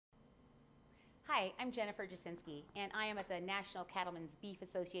Hi, I'm Jennifer Jasinski, and I am at the National Cattlemen's Beef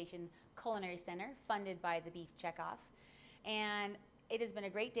Association Culinary Center, funded by the Beef Checkoff. And it has been a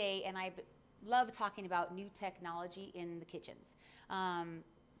great day, and I love talking about new technology in the kitchens.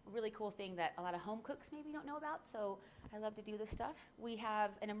 Really cool thing that a lot of home cooks maybe don't know about, so I love to do this stuff. We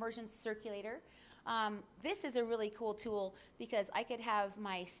have an immersion circulator. This is a really cool tool because I could have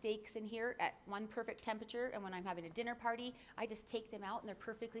my steaks in here at one perfect temperature, and when I'm having a dinner party, I just take them out and they're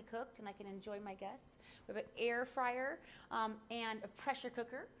perfectly cooked and I can enjoy my guests. We have an air fryer and a pressure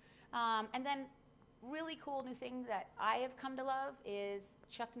cooker. And then really cool new thing that I have come to love is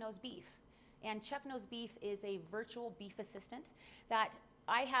Chuck Knows Beef. And Chuck Knows Beef is a virtual beef assistant that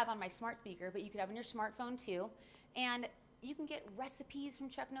I have on my smart speaker, but you could have on your smartphone too. And you can get recipes from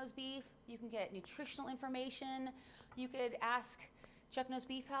Chuck Knows Beef. You can get nutritional information. You could ask Chuck Knows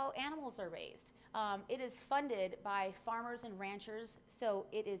Beef how animals are raised. It is funded by farmers and ranchers, so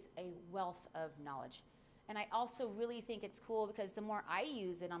it is a wealth of knowledge. And I also really think it's cool because the more I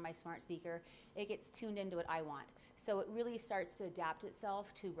use it on my smart speaker, it gets tuned into what I want. So it really starts to adapt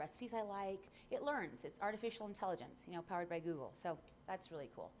itself to recipes I like. It learns. It's artificial intelligence, powered by Google. So that's really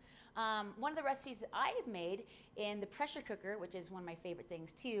cool. One of the recipes that I've made in the pressure cooker, which is one of my favorite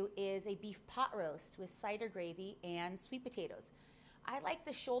things too, is a beef pot roast with cider gravy and sweet potatoes. I like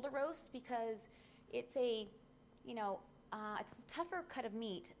the shoulder roast because it's a tougher cut of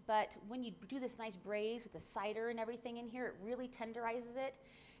meat, but when you do this nice braise with the cider and everything in here, it really tenderizes it.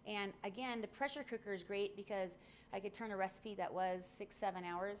 And again, the pressure cooker is great because I could turn a recipe that was 6-7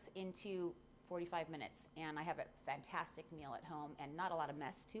 hours into 45 minutes, and I have a fantastic meal at home and not a lot of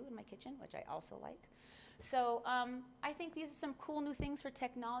mess too in my kitchen, which I also like. So I think these are some cool new things for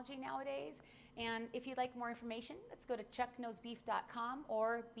technology nowadays. And if you'd like more information, let's go to chuckknowsbeef.com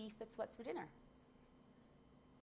or Beef It's What's for Dinner.